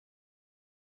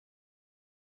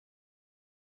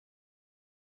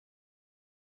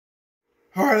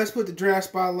All right, let's put the draft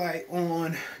spotlight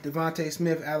on Devonta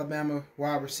Smith, Alabama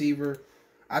wide receiver.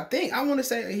 I want to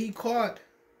say he caught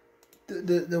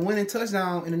the winning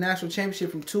touchdown in the national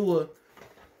championship from Tua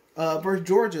versus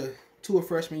Georgia, Tua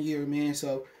freshman year, man.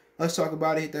 So let's talk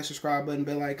about it. Hit that subscribe button,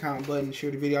 bell icon button,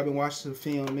 share the video. I've been watching some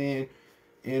film, man,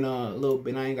 and a little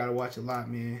bit. I ain't gotta watch a lot,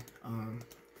 man.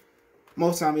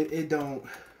 Most time it don't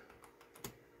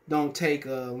take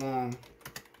long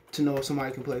to know if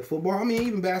somebody can play football. I mean,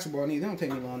 even basketball, it don't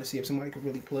take me long to see if somebody can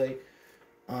really play.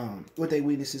 What their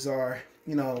weaknesses are.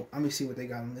 You know, let me see what they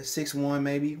got on this. 6'1",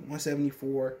 maybe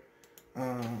 174.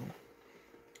 Yeah,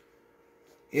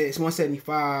 it's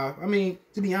 175. I mean,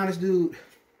 to be honest, dude,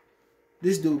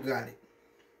 this dude got it.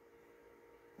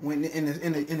 When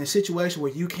in a situation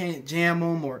where you can't jam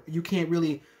him or you can't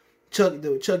really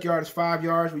chuck yard is 5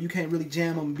 yards, where you can't really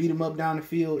jam him and beat him up down the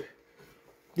field,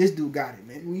 this dude got it,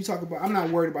 man. When you talk about, I'm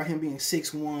not worried about him being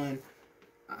 6'1".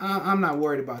 I'm not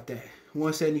worried about that.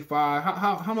 175.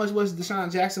 How much was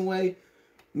Deshaun Jackson weigh?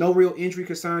 No real injury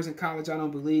concerns in college, I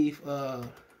don't believe. I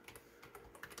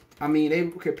mean, they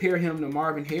compare him to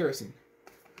Marvin Harrison.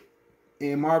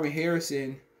 And Marvin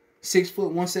Harrison, 6 foot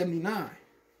 179.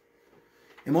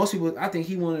 And most people, I think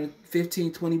he one of the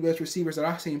 15, 20 best receivers that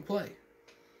I've seen play.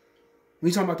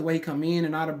 We talking about the way he come in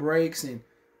and out of breaks, and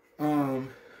I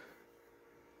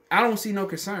don't see no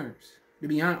concerns. To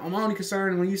be honest, I'm only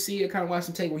concerned when you see it, kind of watch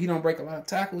him take where he don't break a lot of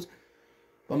tackles.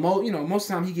 But most of the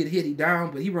time he get hit, he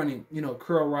down. But he running,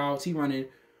 curl routes. He running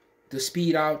the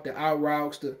speed out, the out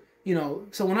routes, So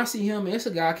when I see him, man, it's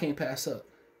a guy I can't pass up.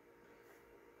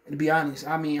 And to be honest,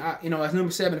 I mean, as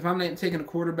number 7, if I'm not taking a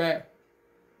quarterback,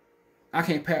 I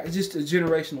can't pass. It's just a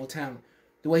generational talent.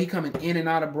 The way he coming in and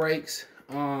out of breaks,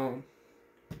 dude,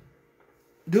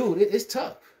 it's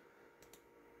tough.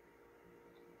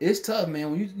 It's tough,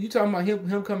 man. When you talking about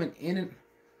him coming in and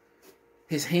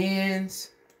his hands,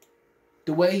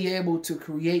 the way he able to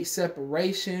create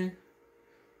separation,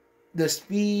 the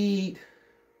speed,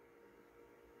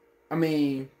 I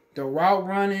mean, the route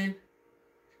running,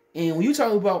 and when you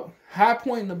talk about high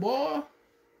pointing the ball,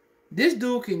 this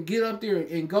dude can get up there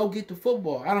and go get the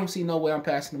football. I don't see no way I'm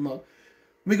passing him up.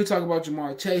 We could talk about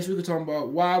Jamar Chase. We could talk about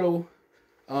Waddle.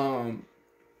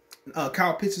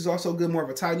 Kyle Pitts is also good, more of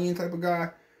a tight end type of guy.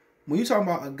 When you talk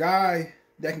about a guy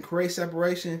that can create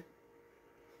separation,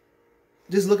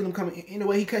 just look at him coming in the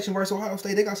way he catching versus Ohio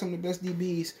State. They got some of the best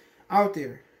DBs out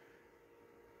there.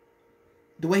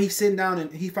 The way he's sitting down and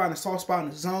he find a soft spot in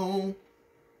the zone.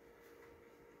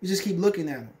 You just keep looking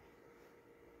at him.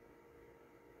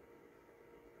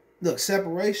 Look,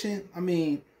 separation, I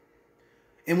mean,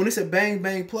 and when it's a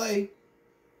bang-bang play,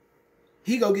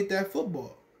 he go get that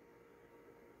football.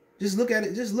 Just look at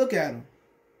it. Just look at him.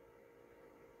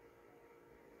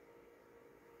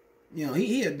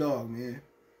 He a dog, man.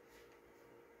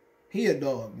 He a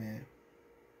dog, man.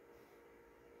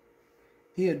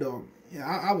 He a dog. Yeah,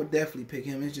 I would definitely pick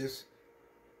him. It's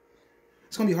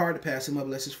going to be hard to pass him up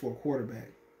unless it's for a quarterback.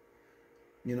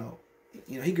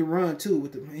 He can run, too.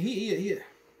 With the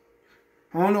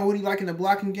I don't know what he like in the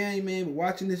blocking game, man, but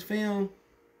watching this film,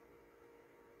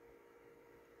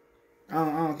 I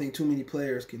don't think too many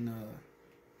players can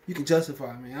you can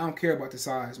justify, man. I don't care about the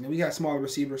size, man. We got smaller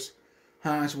receivers.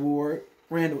 Hines Ward,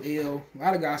 Randall L. A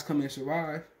lot of guys come in and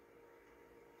survive.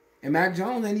 And Mac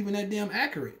Jones ain't even that damn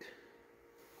accurate.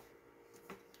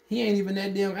 He ain't even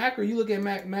that damn accurate. You look at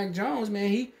Mac Jones, man,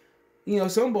 he,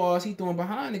 some balls he throwing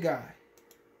behind the guy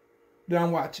that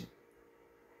I'm watching.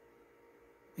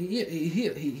 He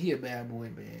a bad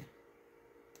boy, man.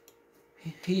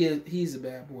 He's a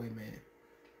bad boy, man.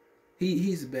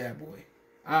 He's a bad boy.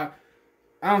 I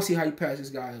don't see how you pass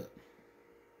this guy up.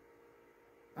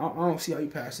 I don't see how you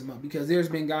pass him up, because there's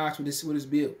been guys with his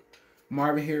build.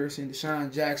 Marvin Harrison,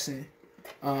 Deshaun Jackson.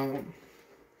 Hines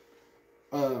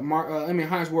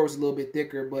Ward was a little bit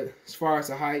thicker, but as far as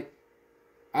the height,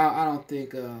 I don't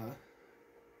think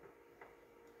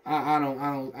I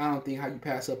don't think how you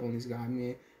pass up on this guy,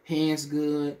 man. Hands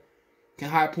good, can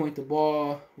high point the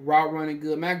ball, route running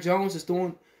good. Mac Jones is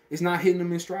not hitting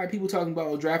him in stride. People talking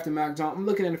about drafting Mac Jones. I'm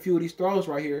looking at a few of these throws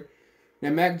right here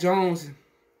that Mac Jones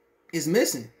is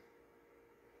missing.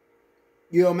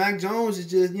 Mac Jones is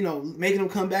just, making him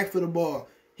come back for the ball.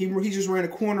 He just ran a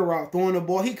corner route, throwing the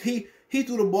ball. He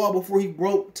threw the ball before he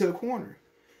broke to the corner,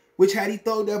 which had he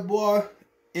thrown that ball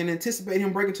and anticipate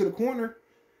him breaking to the corner,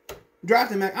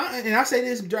 drafting Mac. I say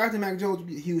this, drafting Mac Jones would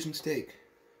be a huge mistake.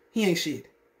 He ain't shit.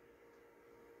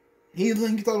 He throw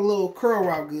the little curl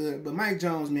route good, but Mac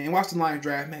Jones, man, watch the Lions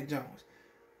draft Mac Jones.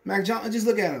 Mac Jones, just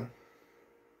look at him.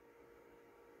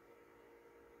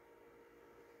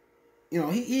 He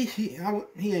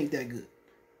ain't that good.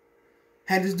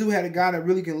 Had this dude had a guy that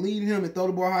really can lead him and throw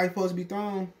the ball how he's supposed to be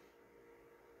thrown,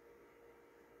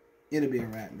 it'll be a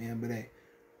wrap, man. But hey,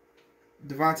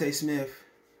 Devonta Smith,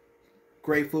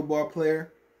 great football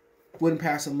player. Wouldn't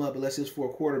pass him up unless it's for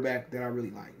a quarterback that I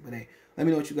really like. But hey, let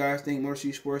me know what you guys think. More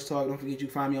Street Sports Talk. Don't forget you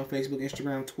can find me on Facebook,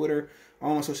 Instagram, Twitter,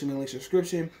 all my social media links in the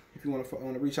description. If you want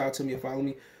to reach out to me or follow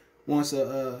me, wants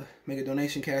to make a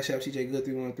donation, Cash App, CJ Good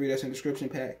 313. That's in the description.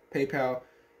 PayPal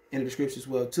in the description as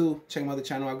well too. Check my other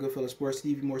channel out, Goodfellas Sports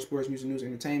TV. More sports, music, news,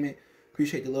 entertainment.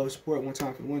 Appreciate the love and support. One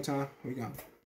time for the one time. Here we go.